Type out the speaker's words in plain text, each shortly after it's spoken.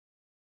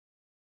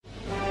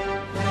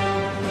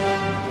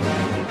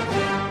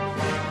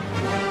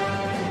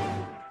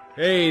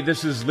Hey,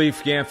 this is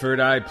Leif Gamford.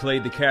 I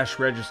played the cash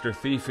register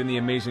thief in The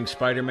Amazing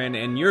Spider-Man,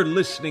 and you're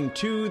listening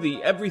to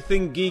the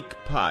Everything Geek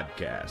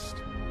podcast.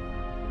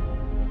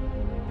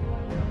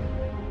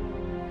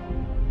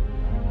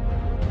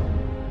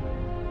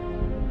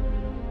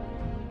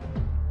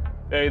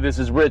 Hey, this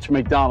is Rich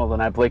McDonald,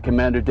 and I play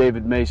Commander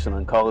David Mason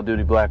on Call of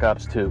Duty Black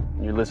Ops 2.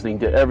 And you're listening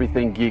to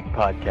Everything Geek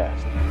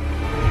podcast.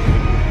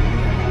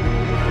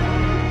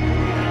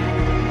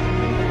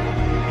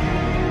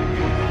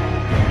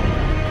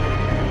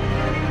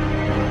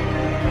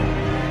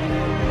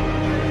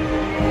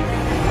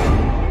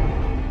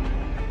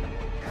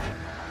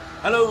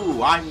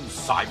 Hello, I'm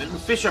Simon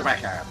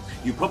Fisherbecker.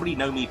 You probably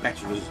know me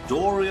better as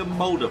Dorian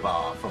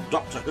Moldovar from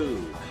Doctor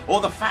Who, or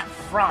the Fat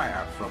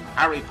Friar from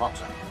Harry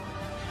Potter.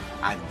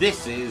 And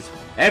this is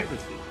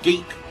Everything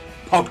Geek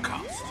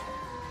Podcast.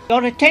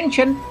 Your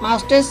attention,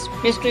 masters,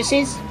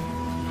 mistresses.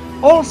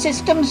 All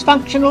systems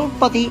functional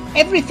for the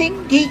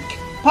Everything Geek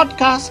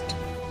Podcast.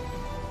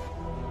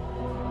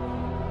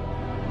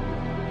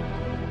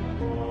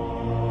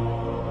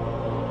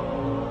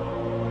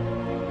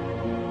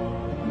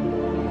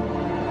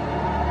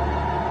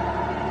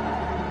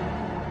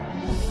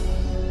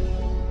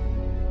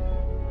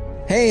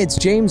 Hey, it's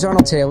James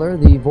Arnold Taylor,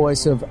 the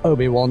voice of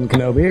Obi-Wan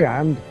Kenobi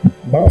and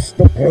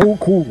Master Plo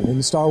Koon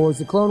in Star Wars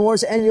The Clone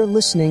Wars, and you're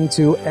listening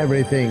to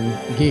Everything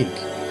Geek,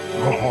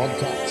 the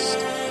podcast.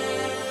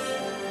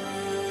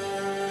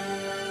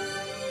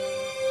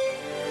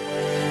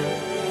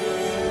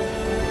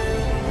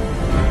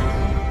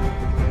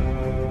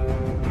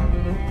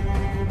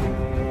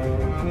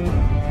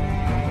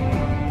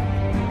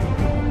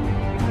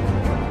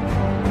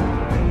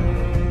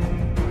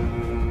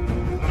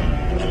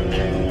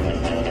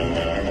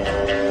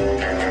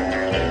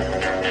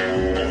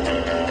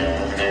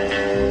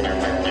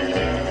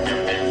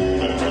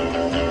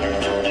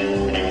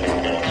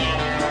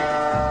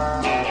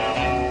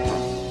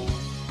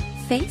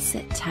 Face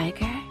it,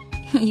 Tiger.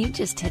 You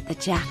just hit the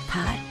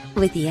jackpot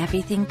with the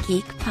Everything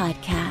Geek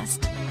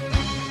podcast.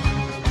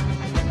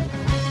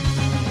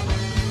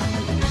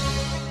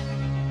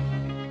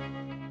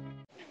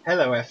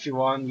 Hello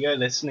everyone, you're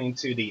listening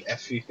to the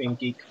Everything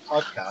Geek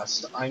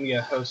podcast. I'm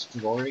your host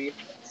Ruari,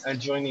 and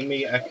joining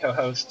me are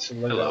co-hosts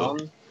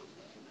Lawron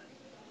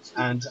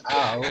and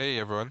Al. Hey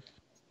everyone.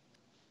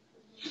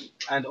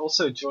 And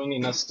also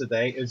joining us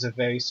today is a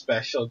very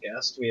special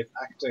guest. We have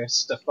actor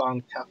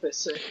Stefan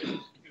Kapicic,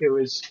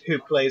 who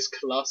plays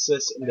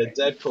Colossus in the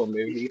Deadpool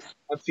movie,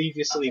 and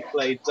previously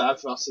played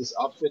Davros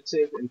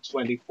Operative in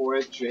 24,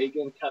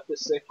 Dragan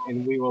Kapicic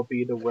in We Will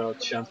Be the World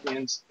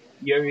Champions,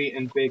 Yuri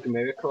in Big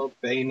Miracle,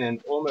 Bane in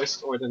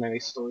Almost Ordinary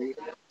Story,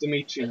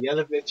 Dimitri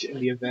Jelavitch in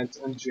the Event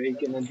and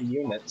Dragan in the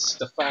Unit.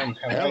 Stefan,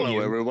 how are you? Hello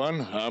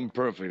everyone, I'm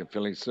perfect, I'm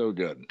feeling so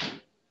good.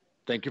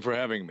 Thank you for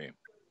having me.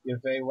 You're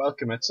very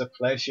welcome. It's a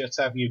pleasure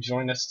to have you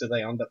join us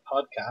today on the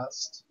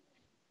podcast.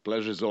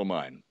 Pleasure's all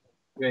mine.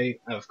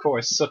 Great. And of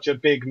course, such a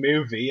big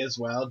movie as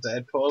well,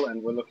 Deadpool,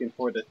 and we're looking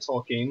forward to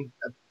talking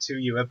to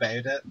you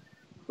about it.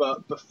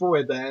 But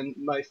before then,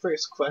 my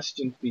first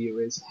question for you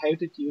is, how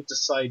did you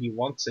decide you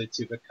wanted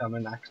to become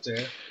an actor?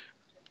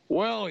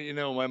 Well,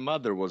 my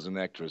mother was an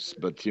actress,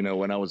 but,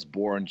 when I was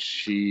born,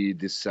 she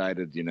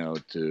decided,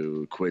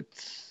 to quit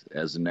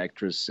as an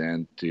actress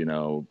and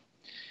to,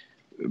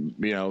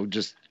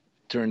 just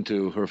turn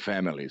to her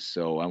family.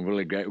 So I'm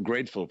really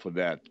grateful for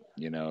that,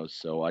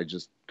 so I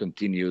just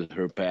continued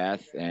her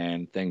path,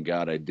 and thank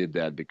God I did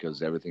that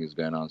because everything is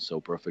going on so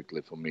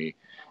perfectly for me,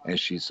 and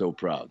she's so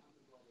proud.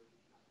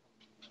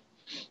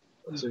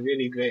 That's a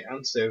really great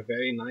answer.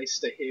 Very nice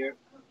to hear.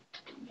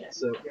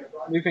 So,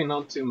 moving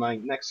on to my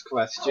next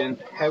question,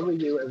 how were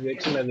you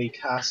originally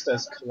cast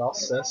as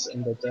Colossus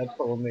in the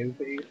Deadpool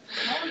movie?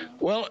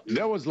 Well,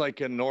 that was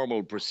like a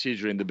normal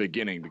procedure in the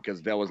beginning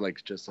because that was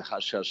like just a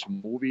hush-hush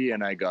movie,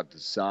 and I got the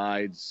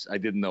sides. I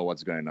didn't know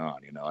what's going on,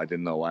 I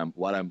didn't know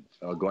what I'm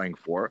going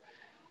for.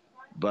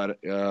 But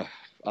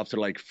after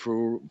like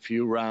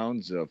few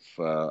rounds of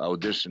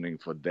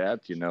auditioning for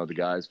that, the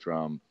guys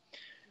from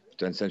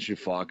 20th Century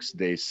Fox,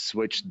 they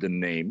switched the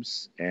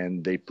names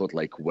and they put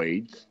like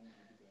Wade.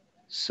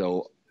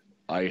 So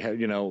I had,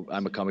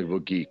 I'm a comic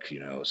book geek,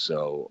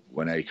 so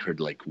when I heard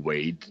like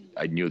Wade,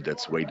 I knew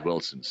that's Wade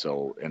Wilson.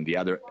 So, and the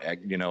other,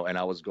 and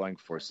I was going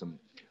for some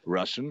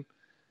Russian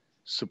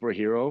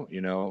superhero,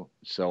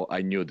 so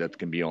I knew that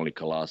can be only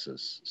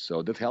Colossus.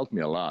 So that helped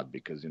me a lot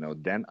because,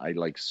 then I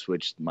like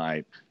switched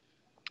my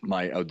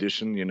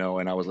audition,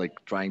 and I was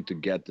like trying to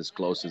get as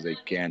close as I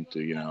can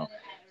to,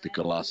 the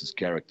Colossus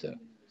character.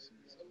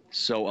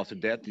 So after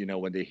that,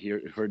 when they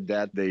heard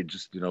that, they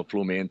just,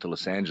 flew me into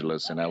Los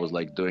Angeles, and I was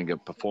like doing a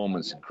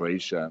performance in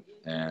Croatia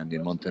and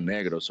in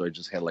Montenegro. So I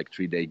just had like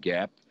 3-day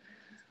gap.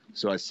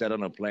 So I sat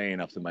on a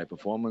plane after my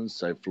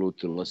performance. I flew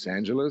to Los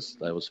Angeles.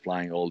 I was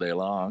flying all day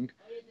long.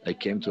 I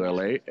came to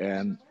LA,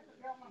 and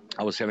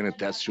I was having a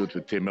test shoot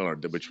with Tim Miller,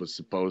 which was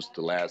supposed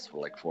to last for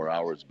like 4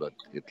 hours, but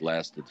it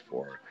lasted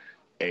for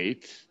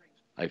 8.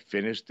 I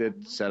finished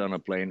it, sat on a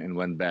plane, and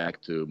went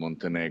back to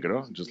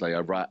Montenegro. Just like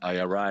I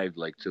arrived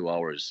like 2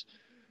 hours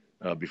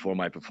before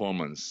my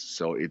performance,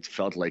 so it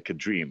felt like a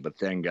dream. But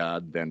thank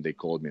God, then they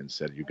called me and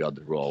said, "You got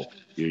the role.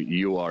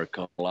 You are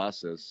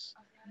Colossus."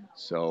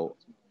 So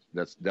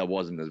that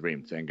wasn't a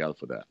dream. Thank God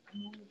for that.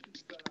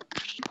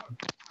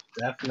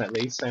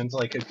 Definitely sounds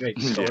like a great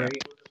Yeah. story.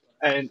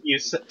 And you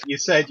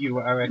said you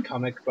are a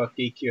comic book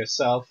geek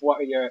yourself.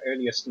 What are your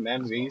earliest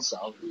memories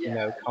of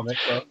comic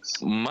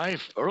books? My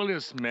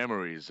earliest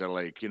memories are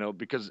like,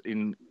 because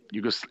in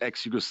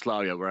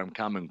ex-Yugoslavia, where I'm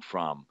coming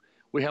from,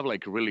 we have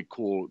like really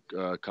cool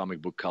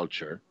comic book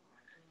culture.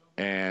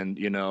 And,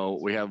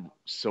 we have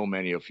so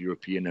many of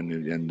European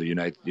and the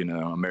United,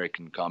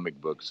 American comic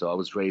books. So I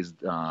was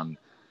raised on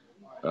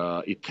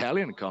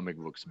Italian comic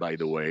books, by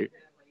the way,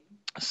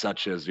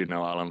 such as,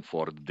 Alan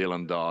Ford,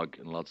 Dylan Dog,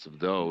 and lots of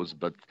those.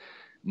 But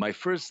my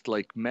first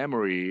like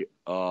memory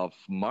of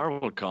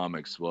Marvel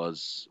comics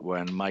was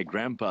when my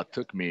grandpa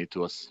took me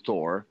to a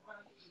store,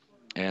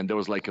 and there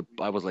was like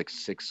I was like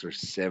 6 or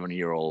 7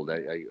 year old.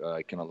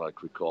 I cannot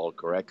like recall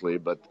correctly,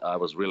 but I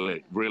was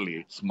really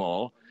really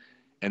small,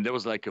 and there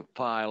was like a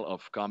pile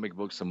of comic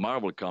books, some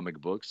Marvel comic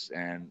books,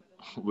 and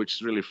which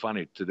is really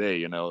funny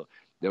today.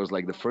 There was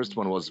like the first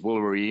one was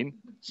Wolverine,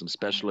 some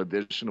special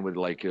edition with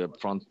like a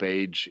front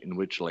page in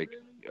which like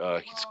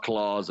his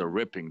claws are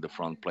ripping the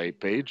front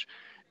page.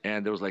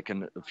 And there was like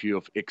a few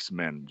of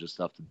X-Men just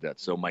after that.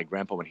 So my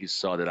grandpa, when he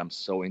saw that I'm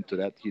so into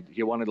that,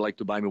 he wanted like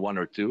to buy me one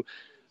or two.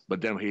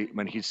 But then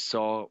when he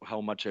saw how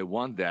much I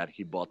want that,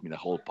 he bought me the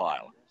whole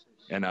pile.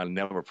 And I'll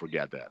never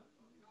forget that.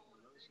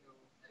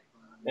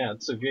 Yeah,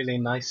 it's a really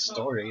nice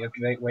story, a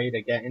great way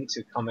to get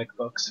into comic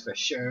books for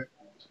sure.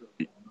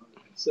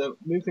 So,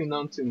 moving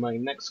on to my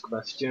next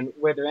question,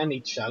 were there any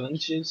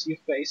challenges you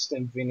faced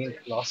in bringing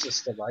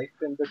Colossus to life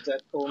in the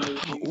Deadpool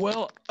movie?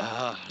 Well,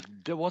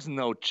 there was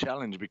no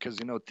challenge because,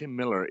 Tim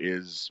Miller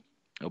is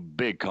a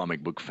big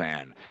comic book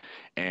fan,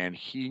 and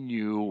he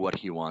knew what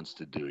he wants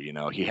to do.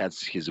 He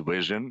has his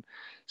vision.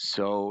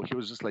 So he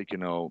was just like,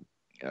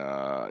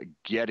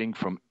 getting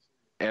from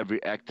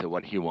every actor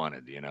what he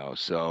wanted,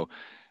 So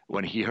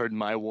when he heard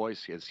my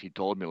voice, as he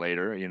told me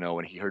later,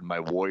 when he heard my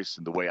voice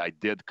and the way I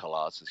did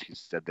Colossus, he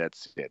said,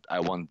 "That's it. I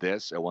want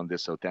this. I want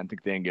this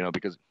authentic thing,"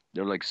 because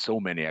there are like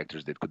so many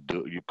actors that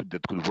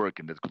that could work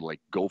and that could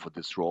like go for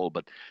this role.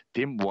 But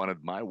Tim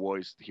wanted my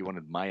voice. He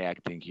wanted my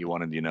acting. He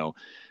wanted,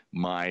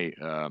 my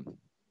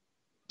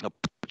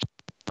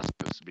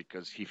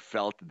because he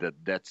felt that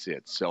that's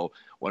it. So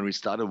when we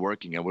started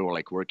working, and we were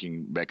like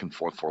working back and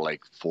forth for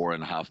like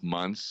 4.5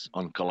 months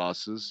on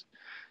Colossus,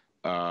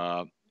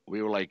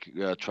 we were like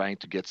trying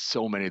to get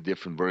so many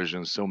different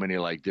versions, so many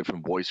like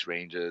different voice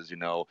ranges,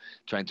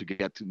 trying to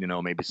get,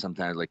 maybe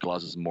sometimes like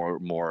Colossus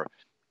more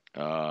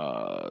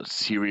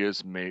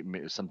serious,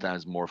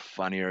 sometimes more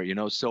funnier,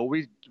 So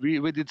we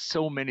did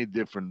so many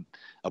different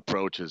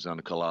approaches on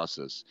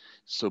Colossus.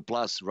 So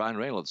plus Ryan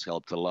Reynolds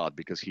helped a lot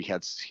because he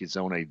had his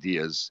own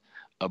ideas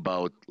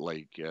about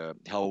like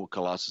how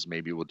Colossus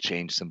maybe would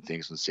change some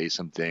things and say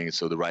some things.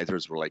 So the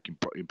writers were like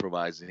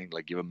improvising,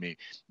 like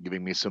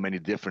giving me so many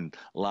different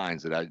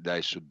lines that I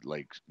should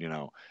like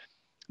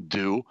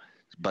do.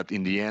 But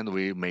in the end,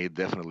 we made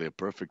definitely a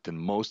perfect and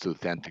most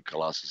authentic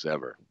Colossus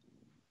ever.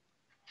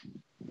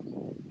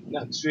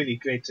 That's really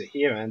great to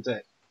hear, and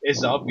it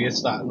is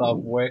obvious that a lot of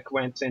work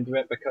went into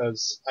it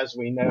because, as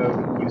we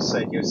know, you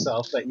said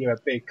yourself that you're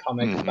a big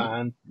comic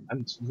fan,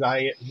 and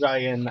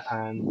Ryan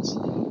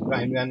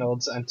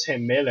Reynolds and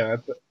Tim Miller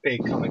are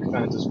big comic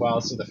fans as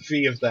well. So the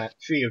three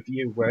of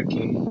you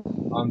working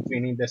on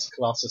bringing this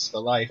Colossus to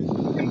life,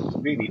 you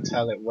can really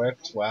tell it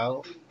worked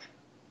well.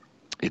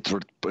 It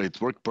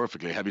worked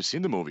perfectly. Have you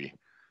seen the movie?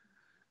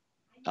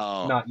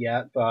 Oh, not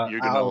yet, but you're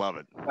gonna love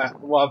it.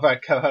 One of our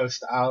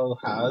co-host Al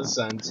has,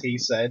 and he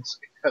said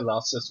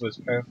Colossus was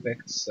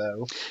perfect.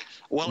 So,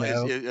 well,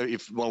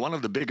 one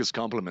of the biggest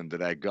compliment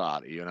that I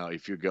got,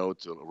 if you go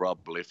to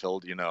Rob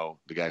Liefeld,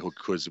 the guy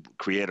who's the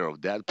creator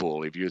of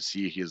Deadpool, if you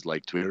see his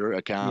like Twitter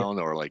account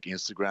or like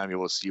Instagram, you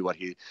will see what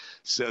he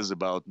says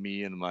about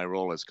me and my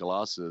role as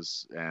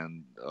Colossus,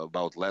 and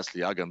about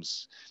Leslie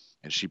Uggams.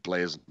 And she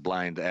plays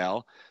Blind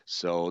Al.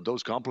 So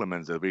those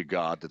compliments that we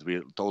got, that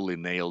we totally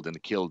nailed and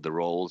killed the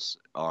roles,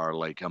 are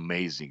like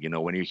amazing.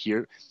 When you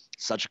hear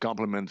such a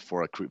compliment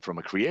from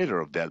a creator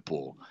of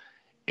Deadpool,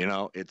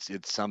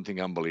 it's something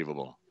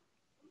unbelievable.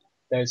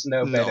 There's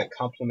no better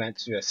compliment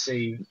to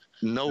receive.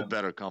 No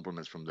better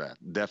compliments from that,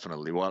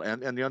 definitely. Well,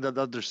 and on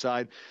the other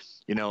side,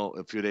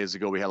 a few days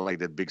ago we had like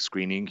that big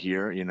screening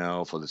here,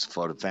 for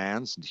the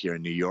fans here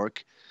in New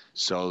York.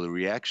 So the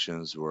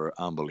reactions were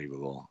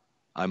unbelievable.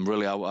 I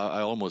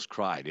almost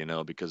cried,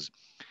 because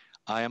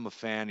I am a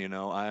fan,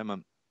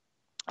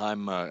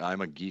 I'm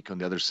a geek on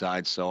the other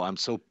side. So I'm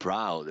so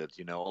proud that,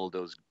 all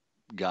those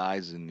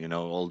guys and,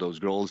 all those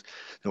girls,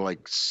 they're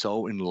like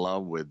so in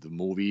love with the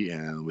movie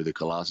and with the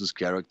Colossus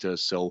character.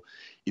 So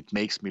it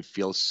makes me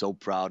feel so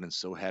proud and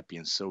so happy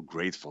and so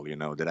grateful,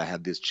 that I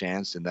had this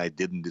chance and I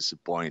didn't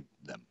disappoint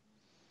them.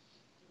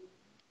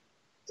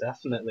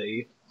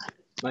 Definitely.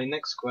 My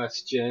next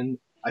question,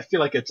 I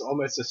feel like it's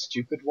almost a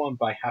stupid one,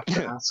 but I have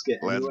to ask it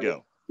anyway. Let's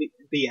go.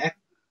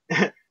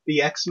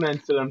 The X-Men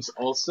films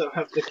also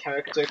have the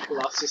character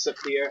Colossus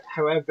appear.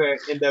 However,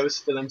 in those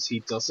films he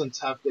doesn't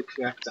have the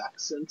correct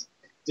accent.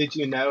 Did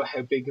you know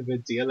how big of a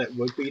deal it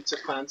would be to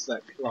fans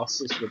that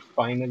Colossus would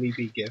finally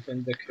be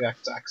given the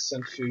correct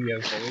accent through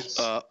your voice?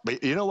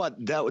 But you know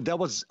what? That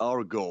was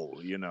our goal,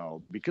 you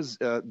know, because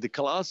the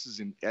Colossus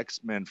in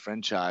X-Men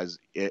franchise,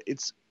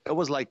 it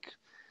was like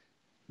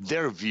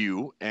their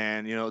view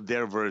and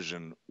their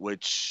version,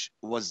 which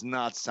was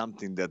not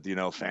something that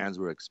fans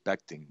were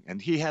expecting,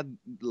 and he had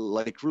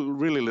like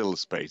really little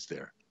space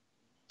there.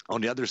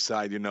 On the other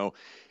side,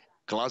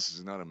 Colossus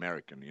is not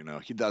American,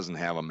 he doesn't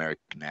have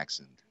American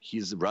accent.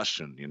 He's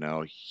Russian,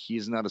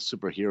 he's not a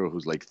superhero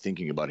who's like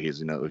thinking about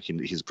his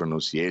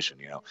pronunciation,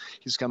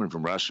 he's coming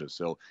from Russia.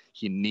 So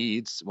he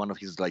needs, one of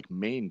his like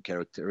main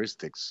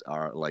characteristics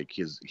are like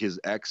his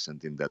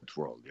accent in that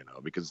world,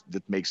 because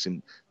that makes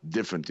him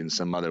different in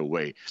some other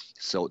way.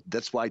 So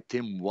that's why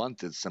Tim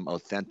wanted some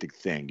authentic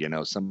thing,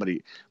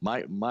 somebody,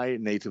 my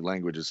native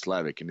language is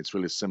Slavic and it's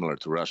really similar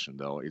to Russian,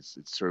 though it's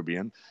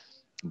Serbian.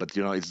 But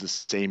it's the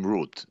same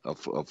root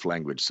of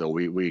language, so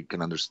we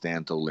can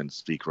understand totally and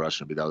speak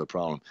Russian without a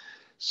problem.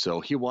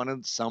 So he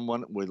wanted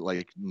someone with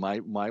like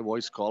my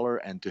voice color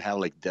and to have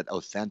like that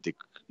authentic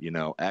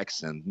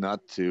accent,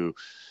 not to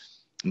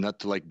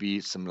like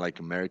be some like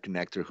American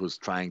actor who's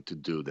trying to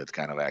do that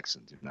kind of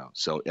accent.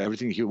 So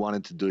everything he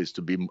wanted to do is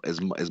to be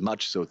as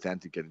much as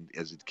authentic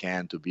as it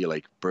can, to be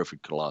like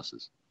perfect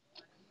Colossus.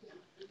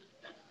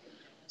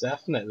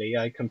 Definitely,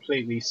 I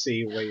completely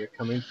see where you're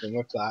coming from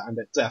with that, and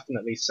it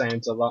definitely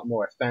sounds a lot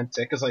more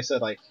authentic. As I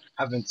said, I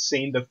haven't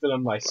seen the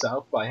film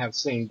myself, but I have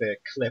seen the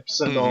clips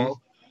and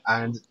all,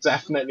 and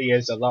definitely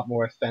is a lot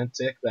more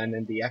authentic than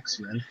in the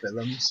X-Men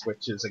films,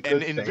 which is a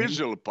good thing. And in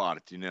visual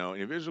part,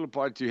 in visual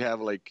part you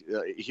have like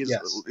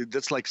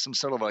that's like some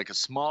sort of like a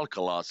small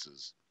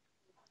Colossus,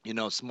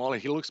 smaller.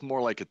 He looks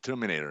more like a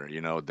Terminator,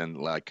 than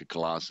like a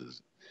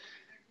Colossus,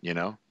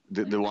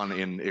 The one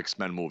in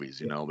X-Men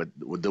movies, but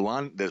the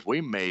one that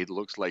we made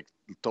looks like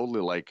totally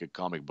like a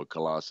comic book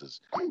Colossus.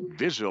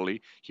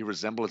 Visually, he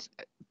resembles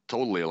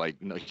totally like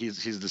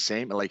he's the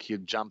same, like he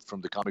jumped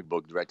from the comic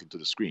book directly to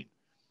the screen.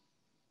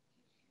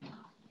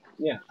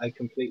 Yeah, I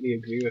completely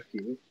agree with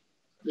you.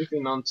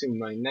 Moving on to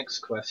my next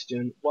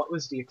question, what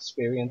was the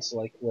experience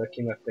like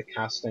working with the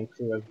cast and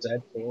crew of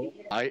Deadpool?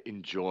 I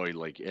enjoy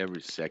like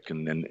every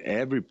second and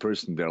every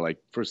person there. Like,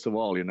 first of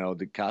all,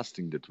 the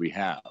casting that we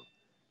have.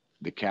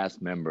 The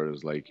cast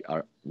members like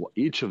are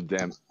each of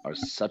them are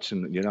such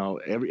an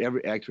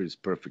every actor is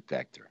perfect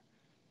actor.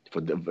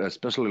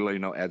 Especially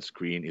Ed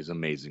Screen is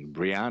amazing.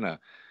 Brianna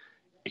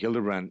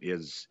Hildebrand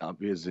is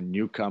a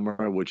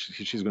newcomer, which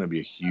she's going to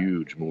be a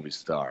huge movie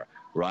star.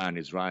 Ryan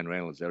is Ryan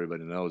Reynolds,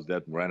 everybody knows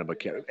that. Miranda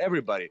Baquero,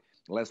 everybody.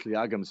 Leslie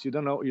Uggams, you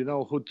don't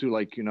know who to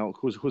like,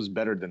 who's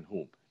better than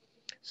whom.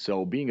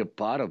 So being a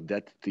part of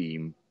that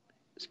team,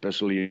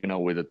 especially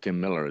with Tim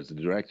Miller as the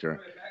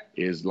director,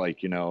 is like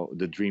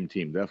the dream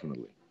team,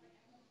 definitely.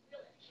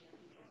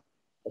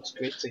 That's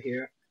great to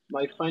hear.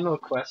 My final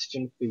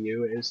question for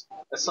you is,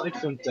 aside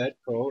from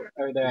Deadpool,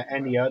 are there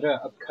any other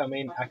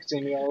upcoming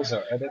acting roles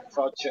or other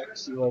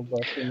projects you are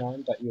working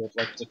on that you would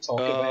like to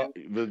talk about?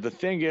 The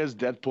thing is,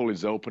 Deadpool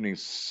is opening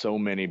so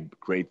many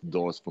great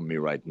doors for me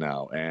right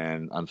now.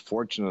 And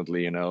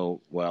unfortunately,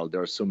 well,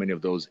 there are so many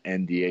of those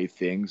NDA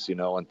things,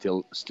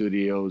 until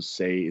studios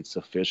say it's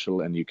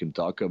official and you can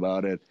talk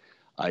about it.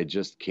 I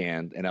just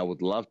can't, and I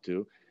would love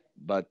to.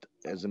 But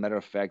as a matter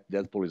of fact,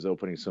 Deadpool is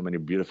opening so many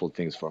beautiful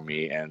things for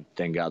me, and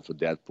thank God for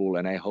Deadpool.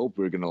 And I hope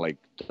we're going to like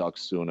talk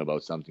soon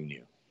about something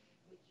new.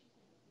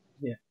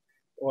 Yeah,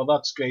 well,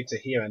 that's great to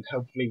hear, and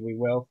hopefully we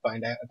will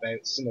find out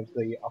about some of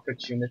the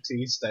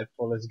opportunities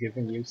Deadpool has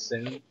given you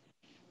soon.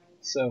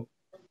 So,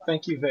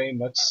 thank you very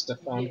much,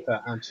 Stefan, for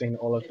answering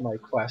all of my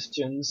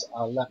questions.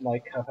 I'll let my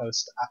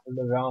co-host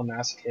Lawron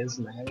ask his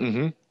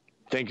now.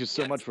 Thank you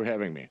so much for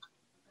having me.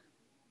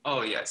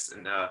 Oh, yes,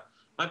 and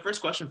my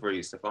first question for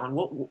you, Stefan,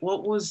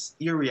 what was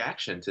your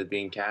reaction to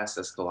being cast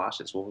as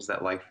Colossus? What was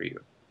that like for you?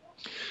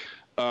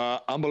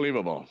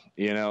 Unbelievable,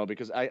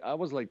 because I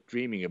was like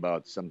dreaming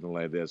about something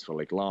like this for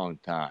like a long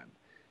time.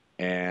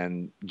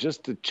 And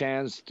just the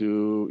chance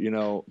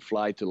to,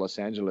 fly to Los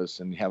Angeles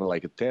and have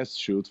like a test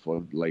shoot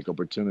for like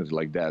opportunity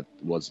like that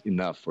was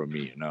enough for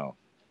me,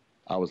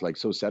 I was like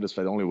so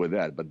satisfied only with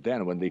that. But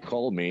then when they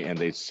called me and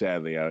they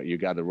said, you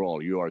got the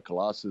role, you are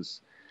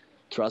Colossus,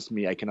 trust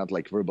me, I cannot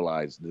like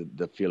verbalize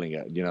the feeling,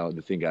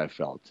 the thing I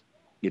felt.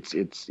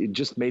 It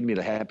just made me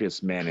the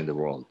happiest man in the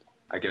world.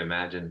 I can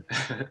imagine.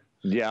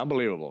 Yeah,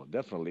 unbelievable,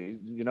 definitely.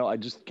 I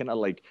just cannot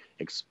like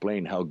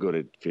explain how good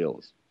it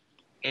feels.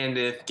 And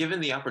if given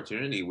the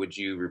opportunity, would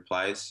you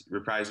reprise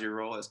your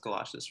role as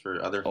Colossus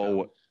for other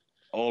films?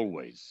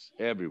 Always,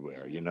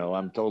 everywhere.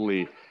 I'm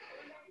totally.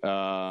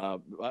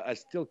 I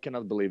still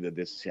cannot believe that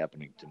this is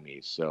happening to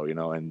me. So,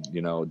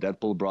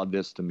 Deadpool brought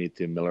this to me,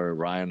 Tim Miller,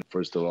 Ryan.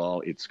 First of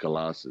all, it's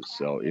Colossus.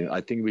 So,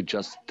 I think we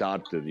just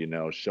started,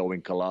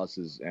 showing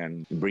Colossus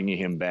and bringing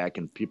him back,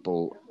 and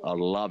people are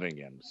loving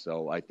him.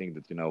 So, I think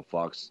that,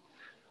 Fox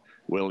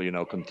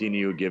will,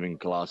 continue giving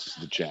Colossus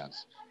the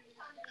chance.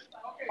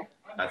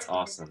 That's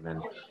awesome.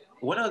 And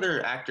what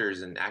other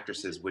actors and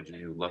actresses would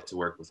you love to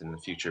work with in the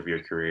future of your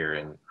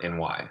career, and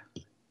why?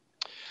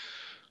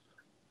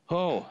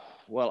 Oh,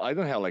 well, I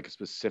don't have like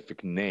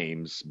specific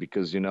names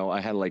because, I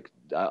had like,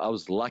 I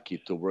was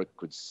lucky to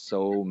work with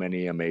so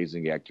many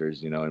amazing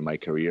actors, in my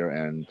career.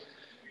 And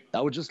I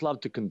would just love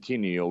to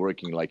continue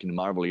working like in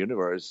Marvel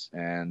Universe.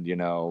 And,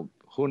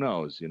 who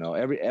knows,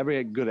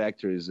 every good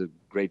actor is a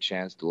great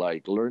chance to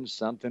like learn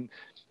something.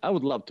 I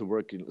would love to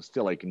work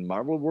still like in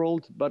Marvel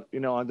world, but,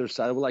 on the other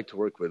side, I would like to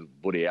work with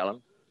Woody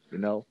Allen,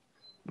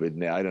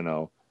 with, I don't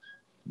know,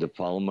 De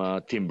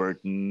Palma, Tim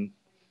Burton,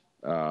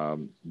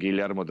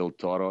 Guillermo del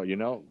Toro,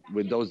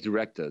 with those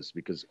directors,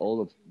 because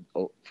all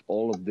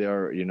of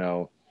their,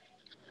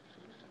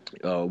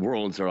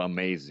 worlds are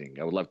amazing.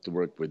 I would love to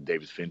work with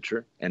David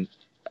Fincher and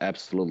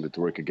absolutely to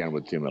work again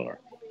with Tim Miller.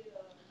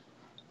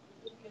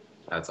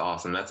 That's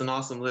awesome. That's an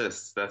awesome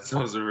list.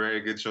 Those are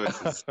very good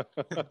choices.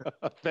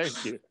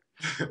 Thank you.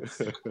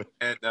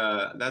 And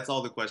that's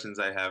all the questions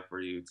I have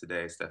for you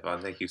today,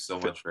 Stefan. Thank you so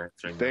much for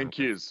answering. Thank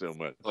you so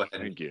much. Go ahead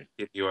Thank you.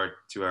 Give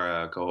to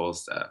our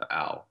co-host,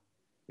 Al.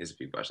 He has a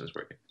few questions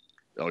for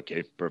you.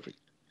 Okay, perfect.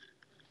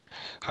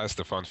 Hi,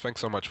 Stefan. Thanks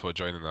so much for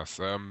joining us.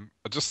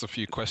 Just a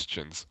few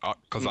questions,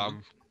 because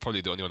I'm probably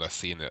the only one that's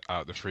seen it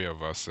out of the three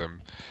of us.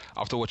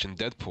 After watching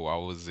Deadpool, I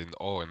was in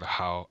awe in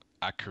how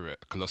accurate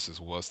Colossus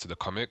was to the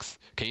comics.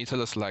 Can you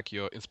tell us like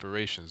your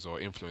inspirations or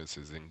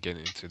influences in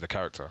getting into the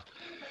character?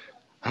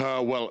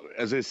 Well,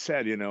 as I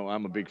said,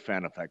 I'm a big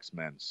fan of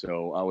X-Men,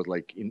 so I was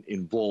like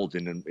involved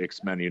in the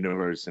X-Men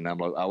universe, and I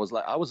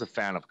was a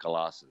fan of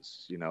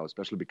Colossus,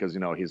 especially because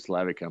he's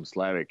Slavic, I'm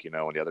Slavic,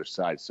 on the other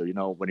side. So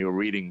when you're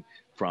reading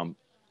from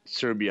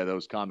Serbia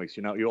those comics,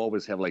 you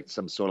always have like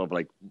some sort of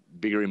like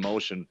bigger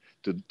emotion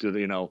to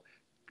the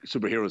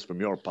superheroes from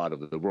your part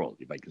of the world,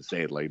 if I can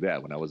say it like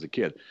that. When I was a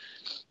kid.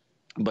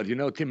 But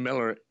Tim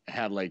Miller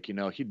had like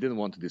he didn't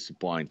want to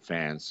disappoint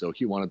fans, so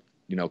he wanted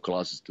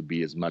Colossus to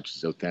be as much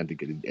as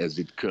authentic as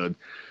it could.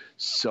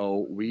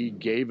 So we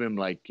gave him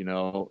like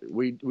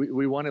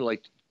we wanted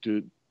like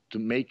to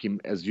make him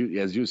as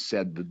you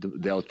said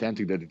the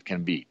authentic that it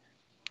can be.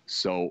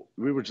 So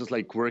we were just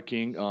like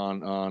working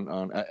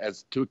on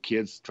as two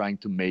kids trying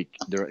to make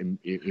their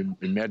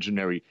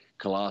imaginary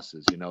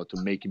Colossus, to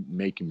make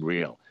him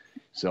real.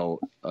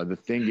 So the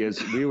thing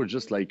is, we were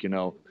just like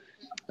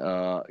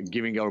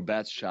giving our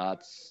best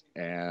shots,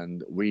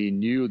 and we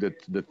knew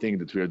that the thing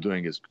that we are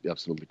doing is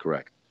absolutely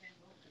correct.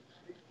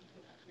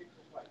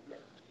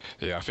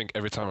 Yeah, I think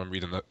every time I'm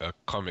reading a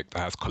comic that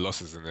has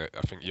Colossus in it,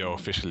 I think you're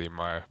officially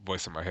my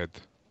voice in my head.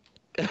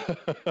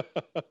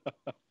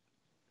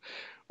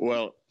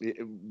 Well,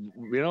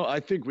 I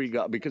think we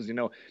got, because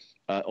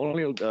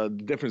only the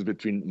difference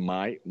between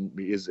my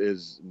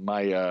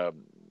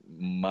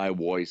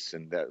voice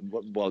and that.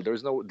 Well,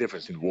 there's no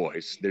difference in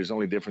voice. There's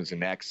only difference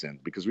in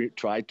accent, because we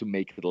tried to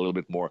make it a little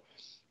bit more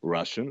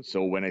Russian.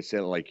 So when I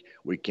said like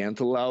we can't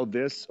allow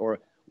this or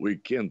we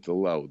can't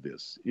allow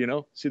this,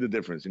 see the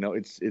difference.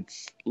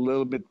 It's a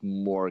little bit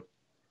more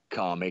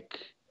comic,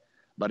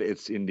 but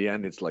it's in the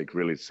end it's like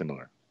really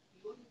similar.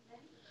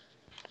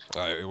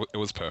 It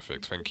was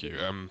perfect. Thank you.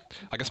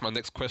 I guess my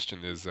next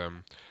question is,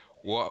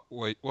 what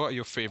are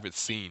your favorite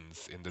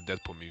scenes in the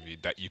Deadpool movie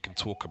that you can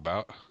talk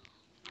about?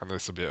 I know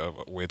it's a bit of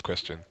a weird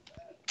question.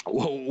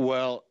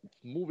 Well,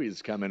 movie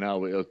is coming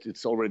out.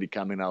 It's already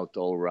coming out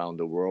all around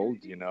the world,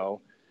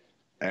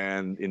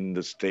 and in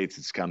the States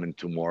it's coming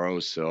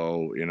tomorrow.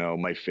 So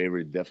my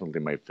favorite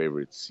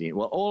scene.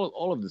 Well,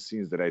 all of the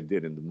scenes that I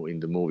did in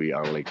the movie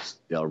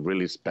are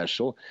really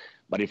special.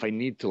 But if I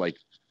need to like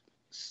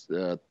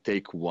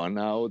take one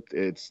out,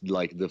 it's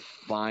like the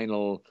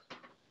final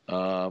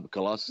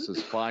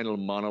Colossus's final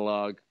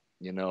monologue.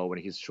 When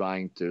he's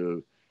trying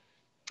to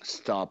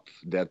stop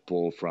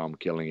Deadpool from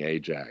killing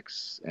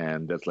Ajax,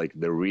 and that's like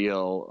the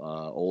real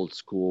old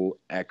school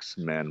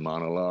X-Men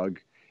monologue,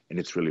 and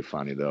it's really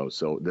funny though.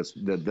 So that's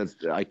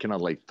I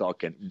cannot like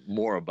talk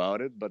more about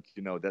it, but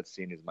that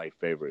scene is my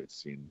favorite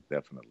scene,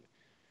 definitely.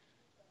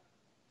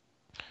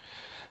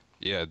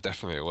 Yeah,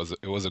 definitely.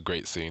 It was a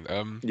great scene.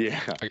 Yeah.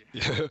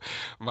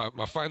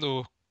 My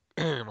final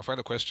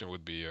question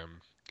would be,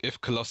 if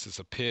Colossus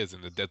appears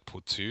in the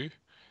Deadpool 2,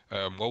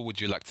 what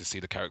would you like to see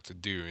the character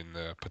do in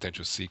the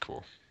potential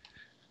sequel?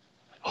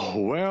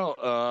 Oh,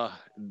 well,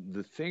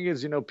 the thing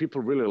is,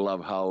 people really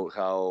love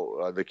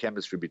how the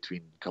chemistry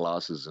between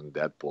Colossus and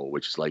Deadpool,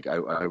 which is like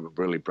I'm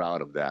really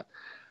proud of that.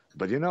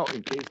 But in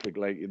case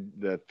like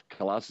that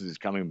Colossus is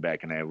coming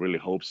back, and I really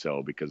hope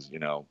so, because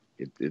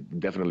it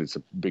definitely is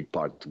a big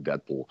part of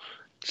Deadpool.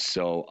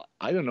 So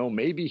I don't know,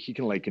 maybe he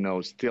can like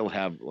still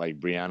have like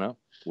Brianna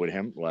with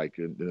him, like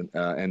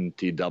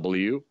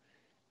NTW,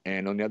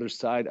 and on the other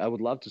side, I would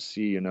love to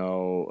see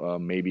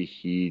maybe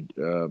he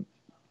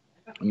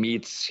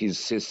meets his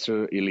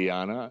sister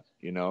Ilyana.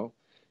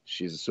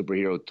 She's a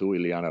superhero too,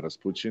 Ilyana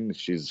Rasputin.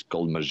 She's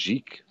called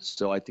Magique.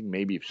 So I think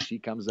maybe if she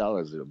comes out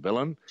as a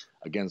villain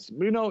against,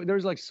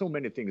 there's like so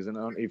many things. And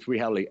if we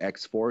have like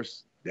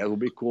X-Force, That would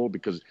be cool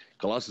because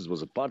Colossus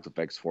was a part of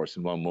X-Force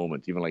in one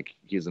moment. Even like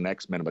he's an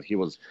X-Men, but he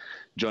was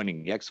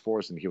joining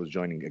X-Force and he was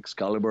joining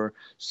Excalibur.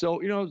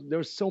 So,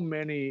 there's so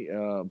many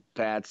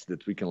paths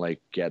that we can like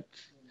get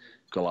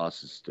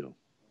Colossus to.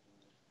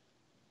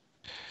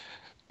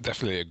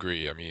 Definitely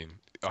agree. I mean,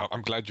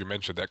 I'm glad you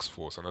mentioned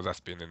X-Force. I know that's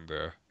been in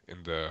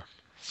the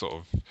sort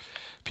of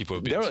people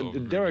have been There, sort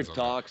of there are rumors on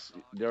that. talks.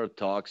 There are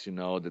talks,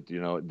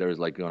 that there's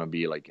like gonna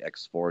be like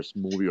X-Force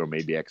movie or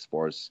maybe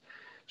X-Force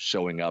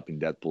showing up in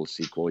Deadpool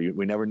sequel.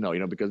 We never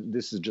know, because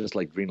this is just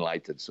like green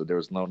lighted. So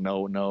there's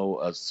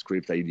no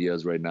script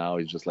ideas right now.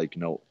 It's just like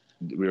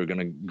we're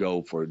gonna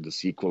go for the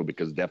sequel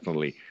because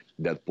definitely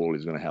Deadpool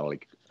is gonna have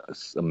like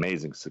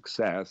amazing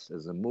success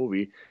as a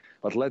movie.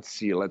 But let's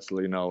see. Let's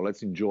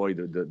enjoy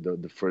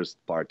the first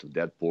part of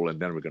Deadpool, and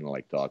then we're gonna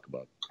like talk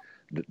about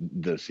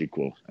the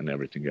sequel and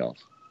everything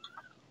else.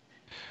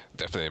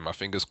 Definitely, my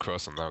fingers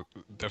crossed, and I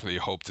definitely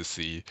hope to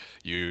see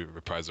you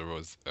reprise the role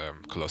as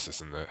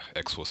Colossus in the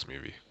X-Force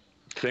movie.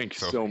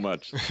 Thank you so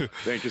much.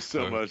 Thank you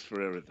so much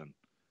for everything.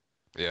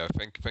 Yeah,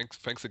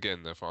 thanks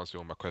again for answering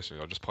all my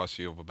questions. I'll just pass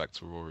you over back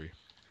to Rory.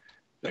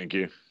 Thank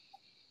you.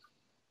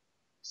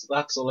 So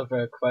that's all of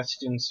our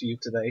questions for you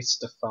today,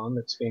 Stefan.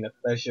 It's been a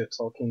pleasure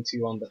talking to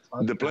you on the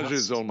podcast. The pleasure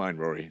is all mine,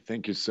 Rory.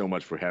 Thank you so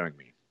much for having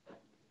me.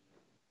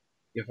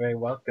 You're very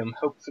welcome.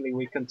 Hopefully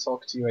we can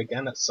talk to you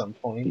again at some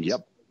point.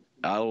 Yep.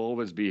 I'll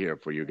always be here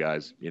for you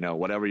guys.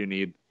 Whatever you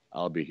need,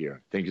 I'll be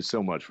here. Thank you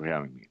so much for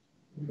having me.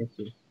 Thank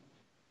you.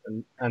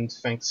 And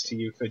thanks to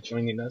you for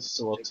joining us.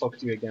 So we'll talk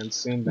to you again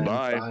soon then.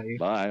 Bye.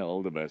 Bye.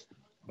 All the best.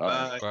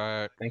 Bye.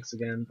 Bye. Thanks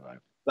again. Bye.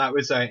 That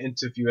was our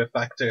interview with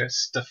actor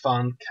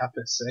Stefan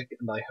Kapicic,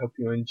 and I hope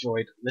you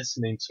enjoyed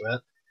listening to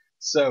it.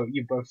 So,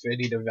 you both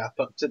ready to wrap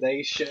up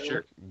today's show?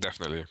 Sure,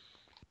 definitely.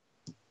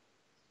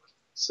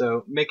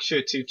 So, make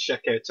sure to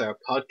check out our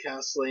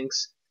podcast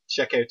links.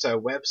 Check out our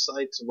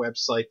website,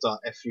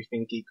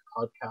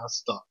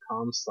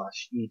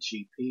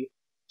 website.everythinggeekpodcast.com/EGP.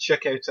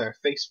 Check out our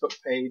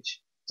Facebook page,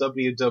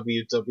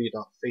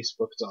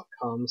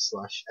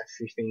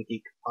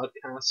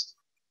 www.facebook.com/everythinggeekpodcast.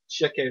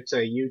 Check out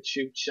our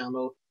YouTube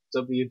channel,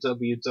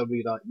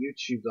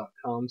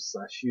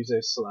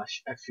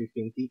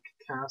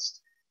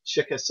 www.youtube.com/user/everythinggeekcast.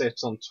 Check us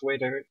out on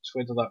Twitter,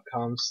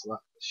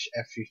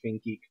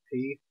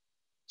 twitter.com/everythinggeekp.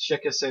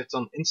 Check us out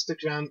on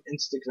Instagram,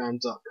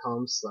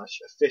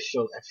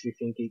 instagram.com/official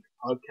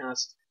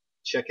everythinggeekpodcast.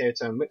 Check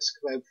out our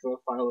Mixcloud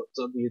profile at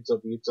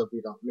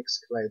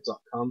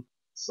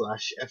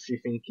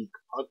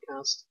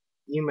www.mixcloud.com/everythinggeekpodcast.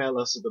 Email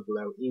us at the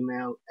below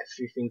email,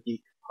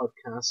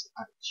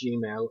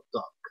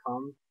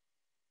 everythinggeekpodcast@gmail.com.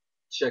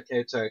 Check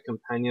out our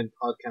companion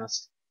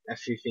podcast,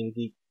 Everything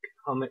Geek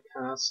Comic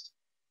Cast,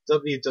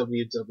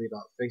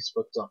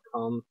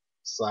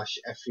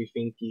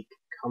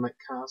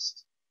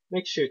 www.facebook.com/everythinggeekcomiccast.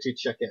 Make sure to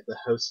check out the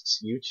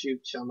hosts'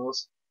 YouTube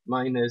channels.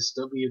 Mine is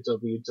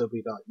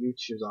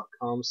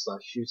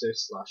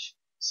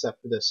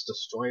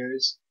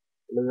www.youtube.com/user/separatist-destroyers.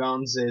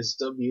 Lawron's is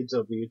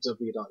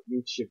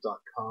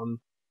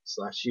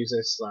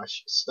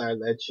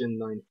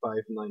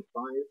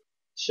www.youtube.com/user/starlegend9595.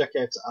 Check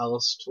out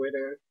Al's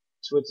Twitter,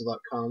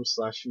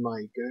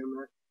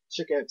 twitter.com/mygurma.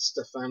 Check out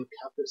Stefan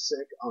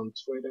Kapicic on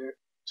Twitter,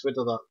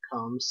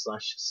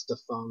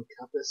 twitter.com/Stefan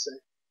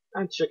Kapicic.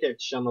 And check out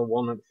Channel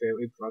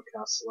 138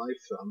 broadcasts live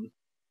from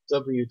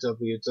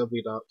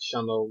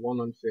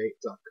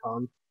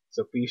www.channel138.com.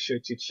 So be sure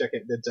to check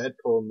out the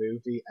Deadpool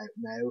movie out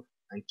now,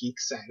 and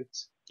geeks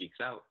out.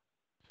 Geeks out.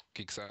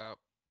 Geeks out.